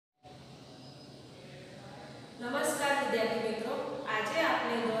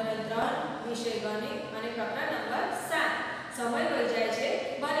વિષય ગણિત અને પ્રકરણ નંબર 7 સમય વહી જાય છે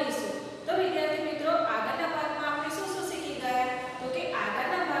બનીશું। તો વિદ્યાર્થી મિત્રો આગળના ભાગમાં આપણે શું શું શીખી ગયા તો કે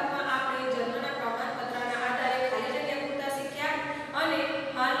આગળના ભાગમાં આપણે જન્મના પ્રમાણપત્રના આધારે ખાલી જગ્યા પૂરતા શીખ્યા અને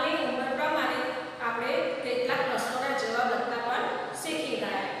હાલની ઉંમર પ્રમાણે આપણે કેટલાક પ્રશ્નોના જવાબ લખતા પણ શીખી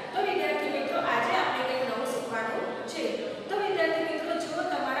ગયા। તો વિદ્યાર્થી મિત્રો આજે આપણે કંઈક નવું શીખવાનું છે। તો વિદ્યાર્થી મિત્રો જુઓ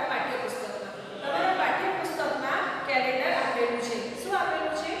તમારા પાઠ્યપુસ્તકમાં કેલેન્ડર આપેલું છે। શું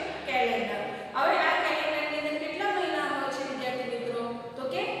આપેલું છે? કેલેન્ડર। હવે આ કેલેન્ડરની અંદર કેટલા મહિના હોય છે વિદ્યાર્થી મિત્રો તો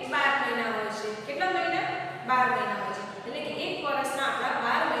કે 12 મહિના હોય છે। કેટલા મહિના? 12 મહિના હોય છે। એટલે કે એક વર્ષના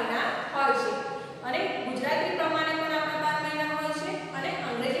આપણા 12 મહિના હોય છે અને ગુજરાતી પ્રમાણે પણ આપણા 12 મહિના હોય છે અને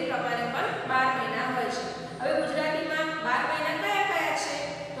અંગ્રેજી પ્રમાણે પણ 12 મહિના હોય છે। હવે ગુજરાતીમાં 12 મહિના કયા કયા છે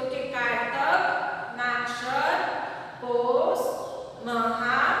તો કે કારતક, માગશર, પોષ,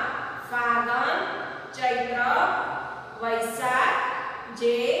 મહા, ફાગણ, ચૈત્ર, વૈશાખ,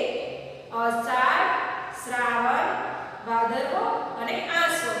 જેઠ, અષાઢ, શ્રાવણ, ભાદરવો અને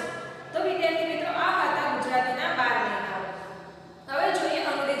આસો। તો વિદ્યાર્થી મિત્રો આ હતા ગુજરાતીના 12 મહિનાઓ। હવે જોઈએ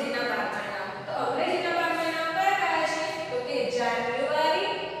અંગ્રેજીના 12 મહિનાઓ। તો અંગ્રેજીના 12 મહિનાઓ કયા કયા છે તો કે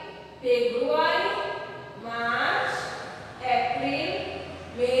જાન્યુઆરી, ફેબ્રુઆરી, માર્ચ, એપ્રિલ,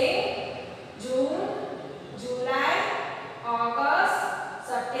 મે, જૂન, જુલાઈ, ઓગસ્ટ,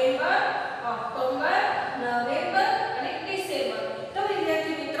 સપ્ટેમ્બર, ઓક્ટોબર, નવેમ્બર અને ડિસેમ્બર। તો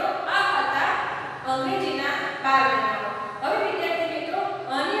વિદ્યાર્થી મિત્રો આ હતા અંગ્રેજીના 12 મહિનાઓ। હવે વિદ્યાર્થી મિત્રો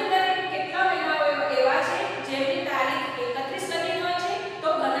આની અંદર કેટલા મહિનાઓ એવા છે જેમની તારીખ 31 લગીન હોય છે તો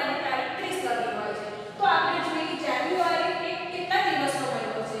ઘણાની તારીખ 30 લગીન હોય છે। તો આપણે જોઈએ જાન્યુઆરી એ કેટલા દિવસનો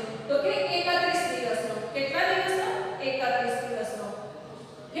મહિનો છે તો કે 31 દિવસનો। કેટલા દિવસનો? 31 દિવસનો।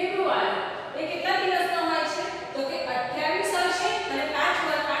 ફેબ્રુઆરી એ કેટલા દિવસનો હોય છે તો કે 28 હશે અને 5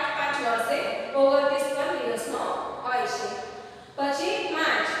 વર્ષે 29 દિવસનો હોય છે। પછી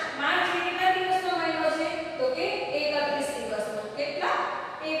માર્ચ એ કેટલા દિવસનો મહિનો છે તો કે 31 દિવસનો। કેટલા?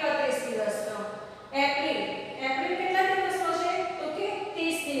 31 દિવસનો। એપ્રિલ કેટલા દિવસનો છે તો કે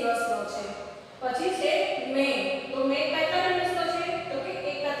 30 દિવસનો છે। પછી છે મે તો મે કેટલા દિવસનો છે તો કે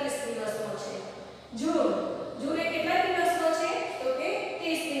 31 દિવસનો છે। જૂન એ કેટલા દિવસનો છે તો કે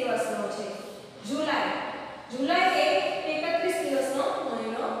 30 દિવસનો છે। જુલાઈ એ 31 દિવસનો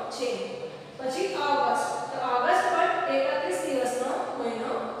મહિનો છે। પછી ઓગસ્ટ તો ઓગસ્ટ પણ 31 દિવસનો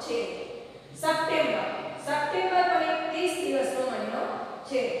મહિનો છે। સપ્ટેમ્બર પણ 30 દિવસનો મહિનો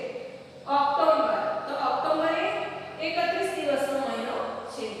છે। ઓક્ટોબર તો ઓક્ટોબર એ 31 દિવસનો મહિનો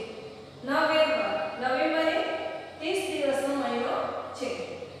છે। નવેમ્બર એ 30 દિવસનો મહિનો છે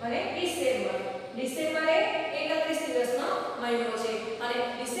અને ડિસેમ્બર એ 31 દિવસનો મહિનો છે અને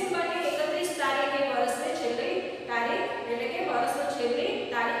ડિસેમ્બરની 31 તારીખ એ વર્ષની છેલ્લી તારીખ એટલે કે વર્ષની છેલ્લી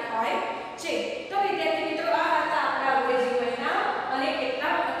તારીખ હોય છે। તો વિદ્યાર્થી મિત્રો આ હતા આપણા અંગ્રેજી મહિના અને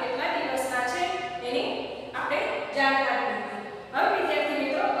કેટલા દિવસના છે એની આપણે જાણકારી લીધી। હવે વિદ્યાર્થી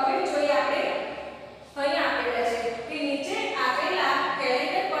મિત્રો હવે જોઈએ આપણે અહીં આપેલા છે કે નીચે આપેલા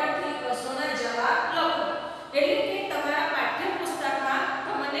કેલેન્ડર પરથી પ્રશ્નોના જવાબ લખો। એટલે કે તમારા પાઠ્યપુસ્તકમાં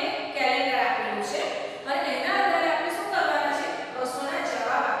તમને કેલેન્ડર આપેલું છે અને એના આધારે આપણે શું કરવાના છે પ્રશ્નોના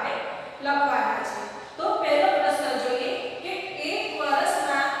જવાબ આપણે લખવાના છે। તો પહેલો પ્રશ્ન જોઈએ કે એક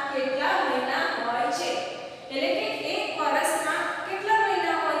વર્ષમાં કેટલા મહિના હોય છે એટલે કે એક વર્ષમાં કેટલા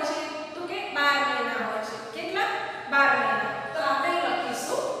મહિના હોય છે તો કે 12 મહિના હોય છે। કેટલા? 12 મહિના। તો આપણે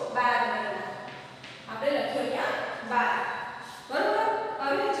લખીશું 12 મહિના। આપણે લખ્યું અહીંયા 12 બરોબર।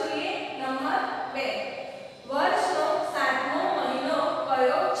 હવે જોઈએ નંબર 2 વર્ષનો 7મો મહિનો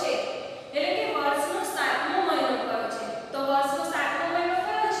કયો છે એટલે કે વર્ષનો 7મો મહિનો કયો છે તો વર્ષનો 7મો મહિનો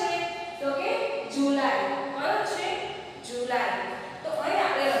કયો છે તો કે જુલાઈ। કયો છે? જુલાઈ। તો અહીં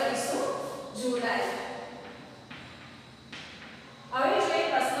આપણે લખીશું જુલાઈ। હવે જોઈએ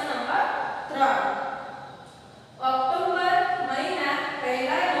પ્રશ્ન નંબર 3 ઓક્ટોબર મહિના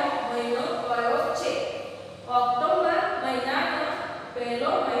પહેલાનો મહિનો કયો છે? ઓક્ટોબર મહિનાનો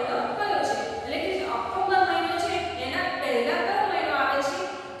પહેલો મહિનો કયો છે એટલે કે જે ઓક્ટોબર મહિનો છે એના પહેલા કયો મહિનો આવે છે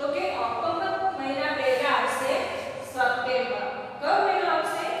તો કે ઓક્ટોબર મહિના પહેલા આવશે સપ્ટેમ્બર। કયો મહિનો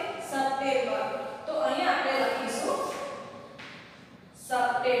આવશે? સપ્ટેમ્બર। તો અહીં આપણે લખીશું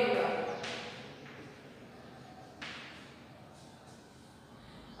સપ્ટેમ્બર।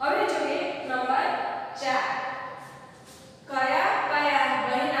 હવે જોઈએ નંબર 4 કયા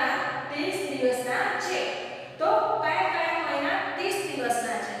મહિના 30 દિવસના છે તો કયા મહિના 30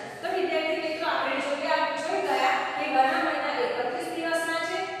 દિવસના છે તો વિદ્યાર્થી મિત્રો આપણે જોઈ ગયા કે ઘણા મહિના 31 દિવસના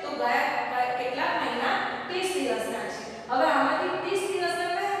છે તો કેટલા મહિના 30 દિવસના છે। હવે આમાંથી 30 દિવસના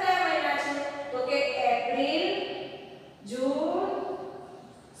કયા મહિના છે તો કે એપ્રિલ, જૂન,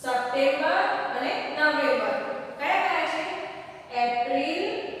 સપ્ટેમ્બર અને નવેમ્બર। કયા છે? એપ્રિલ,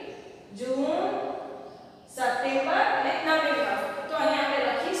 જૂન,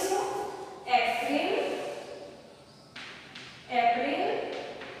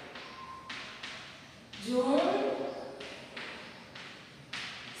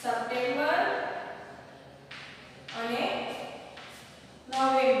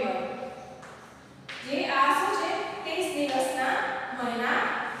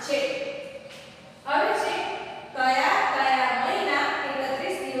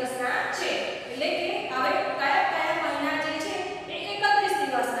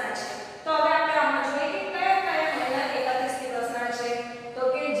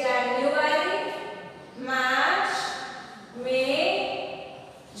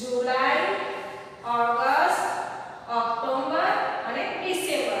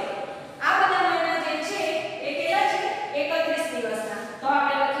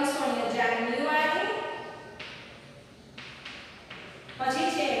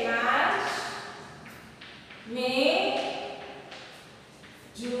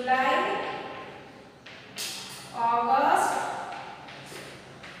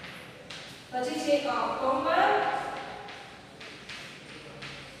 એક ઓક્ટોબર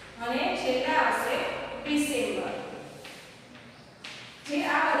અને છેલ્લા આવશે ડિસેમ્બર. જે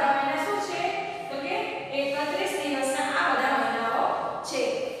આ બધા મહિના શું છે તો કે 31 દિવસના આ બધા મહિનાઓ છે.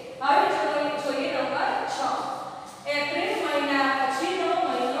 હવે જોઈએ નંબર 6. એપ્રિલ મહિના પછીનો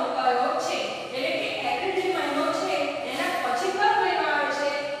મહિનો કયો છે? એટલે કે એપ્રિલ જે મહિનો છે એના પછી કયો મહિનો આવે છે?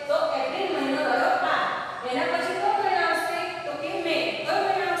 તો એપ્રિલ મહિનો રહ્યો આ. એના પછી કયો મહિનો આવશે? તો કે મે. કયો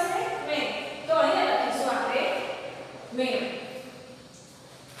મહિનો આવશે? મે. તો અહીંયા લખીશું આપણે મે.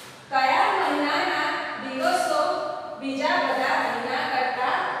 કયા મહિનાના દિવસો બીજા બધા મહિના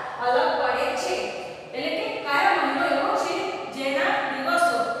કરતા અલગ પડે છે? એટલે કે કયા મહિનો એવો છે જેના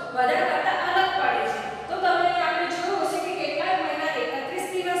દિવસો બધા કરતા અલગ પડે છે? તો તમે આપણે જોયું હશે કે કેટલાક મહિના 31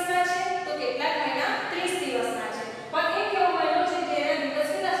 દિવસના છે તો કેટલાક મહિના 30 દિવસના છે. પણ એક એવો મહિનો છે જેના દિવસ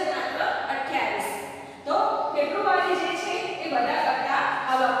કેટલા છે? માત્ર 28. તો ફેબ્રુઆરી જે છે એ બધા કરતા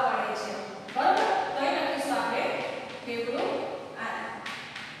અલગ પડે છે. બરાબર? તો એ લખીશું આપણે ફેબ્રુઆરી.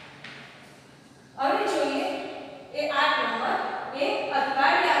 હવે જોઈએ એ 8 નંબર. એક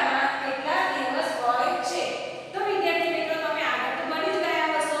અઠવાડિયામાં કેટલા દિવસ હોય છે? તો વિદ્યાર્થી મિત્રો તમે આગળ તો ભણી જ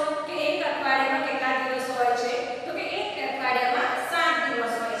ગયા હશો કે એક અઠવાડિયામાં કેટલા દિવસ હોય છે? તો કે એક અઠવાડિયામાં 7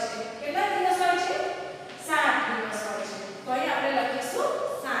 દિવસ હોય છે. કેટલા દિવસ હોય છે? 7 દિવસ હોય છે. તો અહીં આપણે લખીશું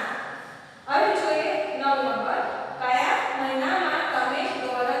 7. હવે જોઈએ 9 નંબર. કયા મહિનામાં તમે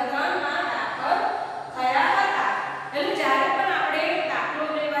ધોરણ 3 માં દાખલ થયા હતા? એટલે જ્યારે પણ આપણે દાખલો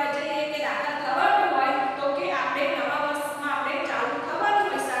લેવા જઈએ કે દાખલ થવાનું હોય તો કે આપણે નવા વર્ષમાં આપણે ચાલુ થવાનું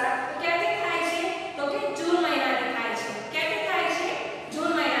હોય શાળા તો ક્યાંથી થાય છે? તો કે જૂન મહિનાથી થાય છે. ક્યાંથી થાય છે?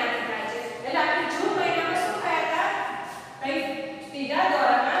 જૂન મહિનાથી થાય છે. એટલે આપણે જૂન મહિનામાં શું થયા હતા? કઈ ત્રીજા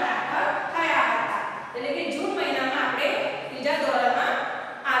ધોરણમાં દાખલ થયા હતા. એટલે કે જૂન મહિનામાં આપણે ત્રીજા ધોરણમાં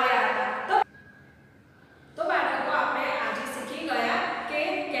આવ્યા હતા. તો બાળકો આપણે આજે શીખી ગયા કે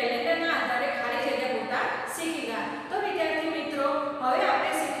કેલેન્ડરના આધારે ખાલી જગ્યા પૂરતા શીખી ગયા. તો વિદ્યાર્થી મિત્રો હવે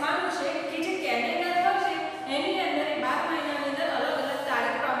આપણે શીખવાનું છે કે જે કેલેન્ડર હોય છે એની અંદર 12 મહિનાની અંદર અલગ અલગ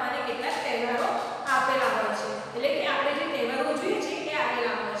તારીખ પ્રમાણે કેટલાક તહેવારો આપેલા હોય છે. એટલે કે આપણે જે તહેવારો જોઈએ છે એ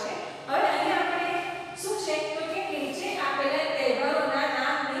આપેલા હોય છે. હવે અહીંયા આપણે શું છે તો કે નીચે આપેલા તહેવારોના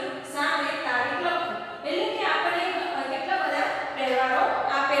નામની સામે તારીખ લખો. એટલે કે આપણે કેટલા બધા તહેવારો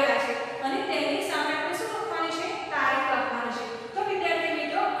આપેલા છે અને તેની સામે આપણે શું લખવાની છે? તારીખ લખવાની છે. તો વિદ્યાર્થી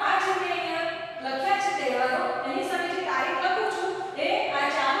મિત્રો આ જે મેં અહીંયા લખ્યા છે તહેવારો એની સામે જે તારીખ લખું છું એ આ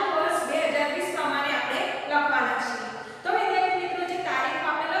ચાલુ વર્ષ 2020 પ્રમાણે આપણે લખવાના છે. તો વિદ્યાર્થી મિત્રો જે તારીખ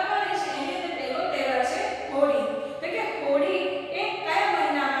આપણે લખવાની છે એની અંદર પહેલો તહેવાર છે હોળી. તો કે હોળી એ કયા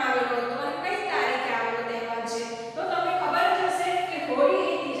મહિનામાં આવેલો હતો અને કઈ તારીખે આવેલો તહેવાર છે? તો તમને ખબર જ હશે કે હોળી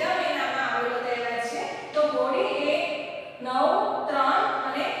એ ત્રીજા મહિનામાં આવેલો તહેવાર છે. તો હોળી એ 9/3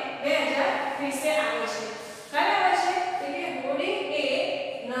 અને 2020 આવે છે. ક્યારે આવે છે? તો કે હોળી એ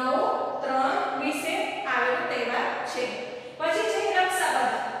 9/3/20 આવેલો તહેવાર છે. પછી છે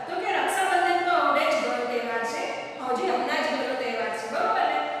રક્ષાબંધન. તો કે રક્ષાબંધન તો હવે જ ગયો તહેવાર છે. હજી હમણાં જ ગયો તહેવાર છે. બરોબર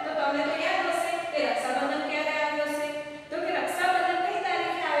ને? તો તમને તો યાદ હશે કે રક્ષાબંધન ક્યારે આવ્યો હશે? તો કે રક્ષાબંધન કઈ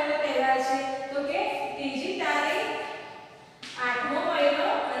તારીખે આવેલો તહેવાર છે? તો કે ત્રીજી તારીખ 8મો મહિનો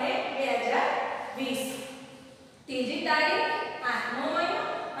અને 2020. ત્રીજી તારીખ 8મો મહિનો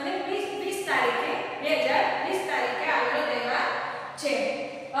અને 20 તારીખે 2020 તારીખે આવેલો તહેવાર છે.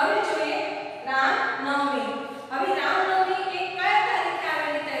 હવે જોઈએ રામનવમી. હવે રામનવમી એ કયા તારીખે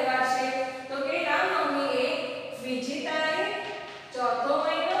આવેલી તહેવાર છે? તો કે રામનવમી એ બીજી તારીખ 4થો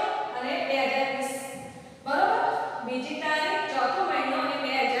મહિનો અને 2020. બરોબર? બીજી તારીખ 4થો મહિનો અને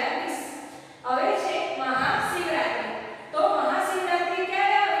 2020. હવે છે મહાશિવરાત્રી. તો મહાશિવરાત્રી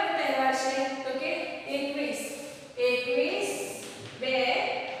ક્યારે આવેલો તહેવાર છે? તો કે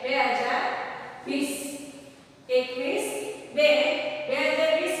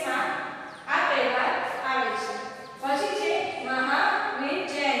 21/2/2020 માં આ તહેવાર આવે છે. પછી છે મહાવીર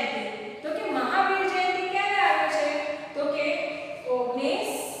જયંતિ. તો કે મહાવીર જયંતિ ક્યારે આવે છે? તો કે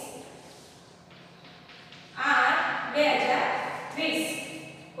 19/8/2020.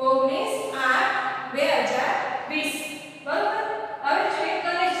 19/8/2020. બરોબર? હવે જોઈએ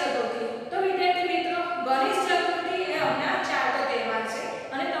ગણેશ ચતુર્થી. તો વિદ્યાર્થી મિત્રો ગણેશ ચતુર્થી એ હમણાં ચાલતો તહેવાર છે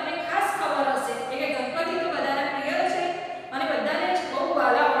અને તમને ખાસ ખબર હશે કે ગણપતિ તો બધાના પ્રિય છે અને બધાને જ બહુ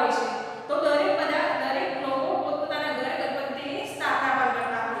વહાલા હોય છે. તો દરેક લોકો પોતપોતાના ઘરે ગણપતિની સ્થાપના પણ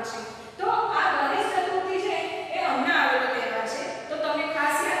કરતા હોય છે. તો આ ગણેશ ચતુર્થી છે એ હમણાં આવેલો તહેવાર છે. તો તમને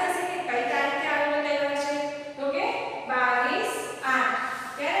ખાસ યાદ હશે કે કઈ તારીખે આવેલો તહેવાર છે? તો કે 22/8.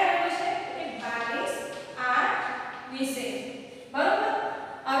 ક્યારે આવેલો છે? તો કે 22/8/20. બરોબર?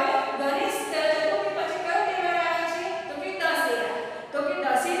 હવે ગણેશ ચતુર્થી પછી કયો તહેવાર આવે છે? તો કે દશેરા. તો કે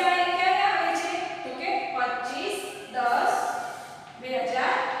દશેરા એ ક્યારે આવે છે? તો કે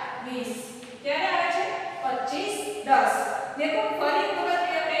 25/10/2020. ક્યારે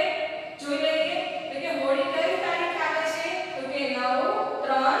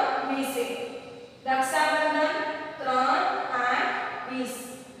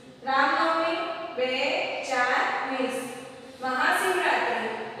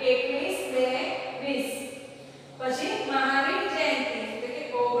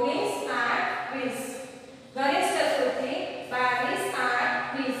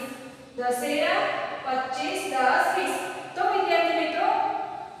દશેરા, 25, 10, 20. તો વિદ્યાર્થી મિત્રો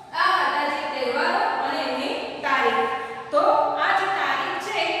આ હતા જે તહેવારો અને એની તારીખ. તો આ જે તારીખ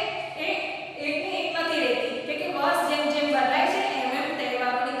છે એ એકની એક નથી રહેતી કે વર્ષ જેમ જેમ બદલાય છે એમ એમ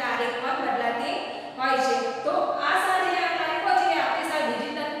તહેવારોની તારીખ પણ બદલાતી હોય છે. તો આ સાલ જે આ તારીખો છે આવતી સાલ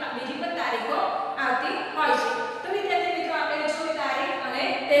બીજી પણ તારીખો આવતી હોય છે. તો વિદ્યાર્થી મિત્રો આપણે જોઈ તારીખ અને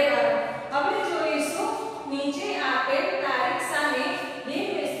તહેવારો. હવે જોઈશું નીચે આપેલ તારીખ સામે દિન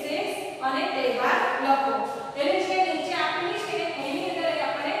વિશેષ અને તહેવાર લખો. એટલે જે નીચે આપેલી છે એની અંદર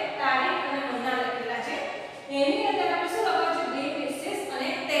આપણે તારીખ અને મહિના લખેલા છે. એની અંદર આપણે શું લખવાનું છે? દિન વિશેષ અને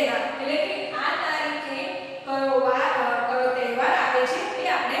તહેવાર. એટલે કે આ તારીખે કયો વાર કયો તહેવાર આવે છે એ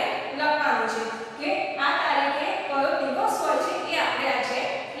આપણે લખવાનું છે કે આ તારીખે કયો દિવસ હોય છે એ આપણે આજે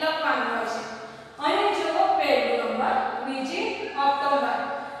લખવાનું હોય છે. અને જો પહેલો નંબર બીજી ઓક્ટોબર.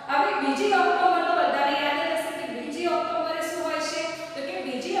 હવે બીજી ઓક્ટોબર તો બધાને યાદ જ હશે કે બીજી ઓક્ટોબરે શું હોય છે? તો કે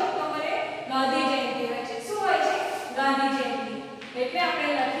બીજી ઓક્ટોબરે ગાંધી જયંતિ હોય છે. શું હોય છે? ગાંધી જયંતિ. એટલે આપણે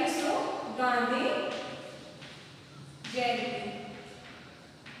લખીશું ગાંધી જયંતિ.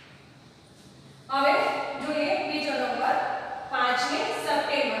 હવે જોઈએ બીજો નંબર 5મી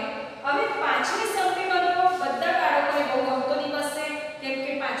સપ્ટેમ્બર. હવે 5મી સપ્ટેમ્બર તો બધા બાળકોને બહુ ગમતો દિવસ છે કેમ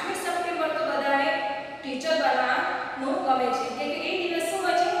કે 5મી સપ્ટેમ્બર તો બધાને ટીચર બનવાનું ગમે છે કે એ દિવસ શું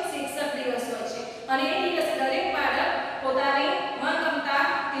હોય છે? શિક્ષક દિવસ હોય છે. અને એ દિવસે દરેક બાળક પોતાની મનગમતા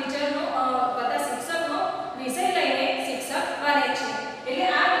ટીચરનો બધા શિક્ષકનો વિષય લઈને શિક્ષક બને છે. એટલે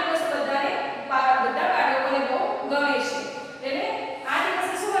આ દિવસ બધા બાળકોને બહુ ગમે છે. એટલે આ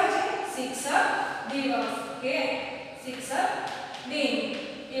દિવસે શું હોય છે? શિક્ષક દિવસ કે શિક્ષક દિન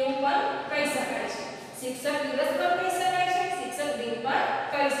એવું પણ કહી શકાય છે. શિક્ષક દિવસ પણ કહી શકાય છે, શિક્ષક દિન પણ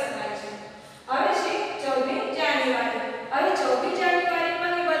કહી શકાય છે. હવે છે 14મી જાન્યુઆરી. હવે 14મી જાન્યુઆરી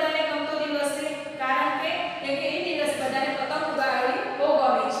પણ એ બધાને ગમતો દિવસ છે કારણ કે એ દિવસ બધાને પતંગ ઉડાડવી બહુ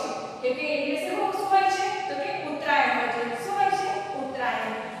ગમે છે. કે એ દિવસે શું હોય છે? તો કે ઉત્તરાયણ હોય છે. શું હોય છે?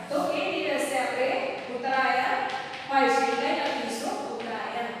 ઉત્તરાયણ. તો એ દિવસે આપણે ઉત્તરાયણ હોય છે એટલે લખીશું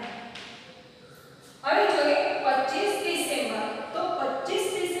ઉત્તરાયણ. હવે જોઈએ 25 ડિસેમ્બર. તો 25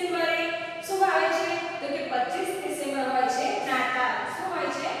 ડિસેમ્બરે શું આવે છે? તો કે 25 ડિસેમ્બર હોય છે નાતાલ. શું હોય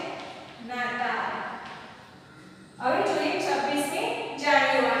છે? નાતાલ. હવે જોઈએ 26મી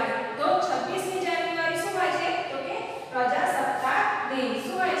જાન્યુઆરી. તો 26મી જાન્યુઆરી શું હોય છે? તો કે પ્રજાસત્તાક દિન.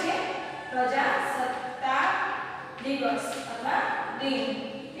 શું હોય છે? પ્રજાસત્તાક દિવસ અથવા દિન.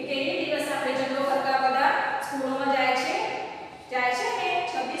 કે એ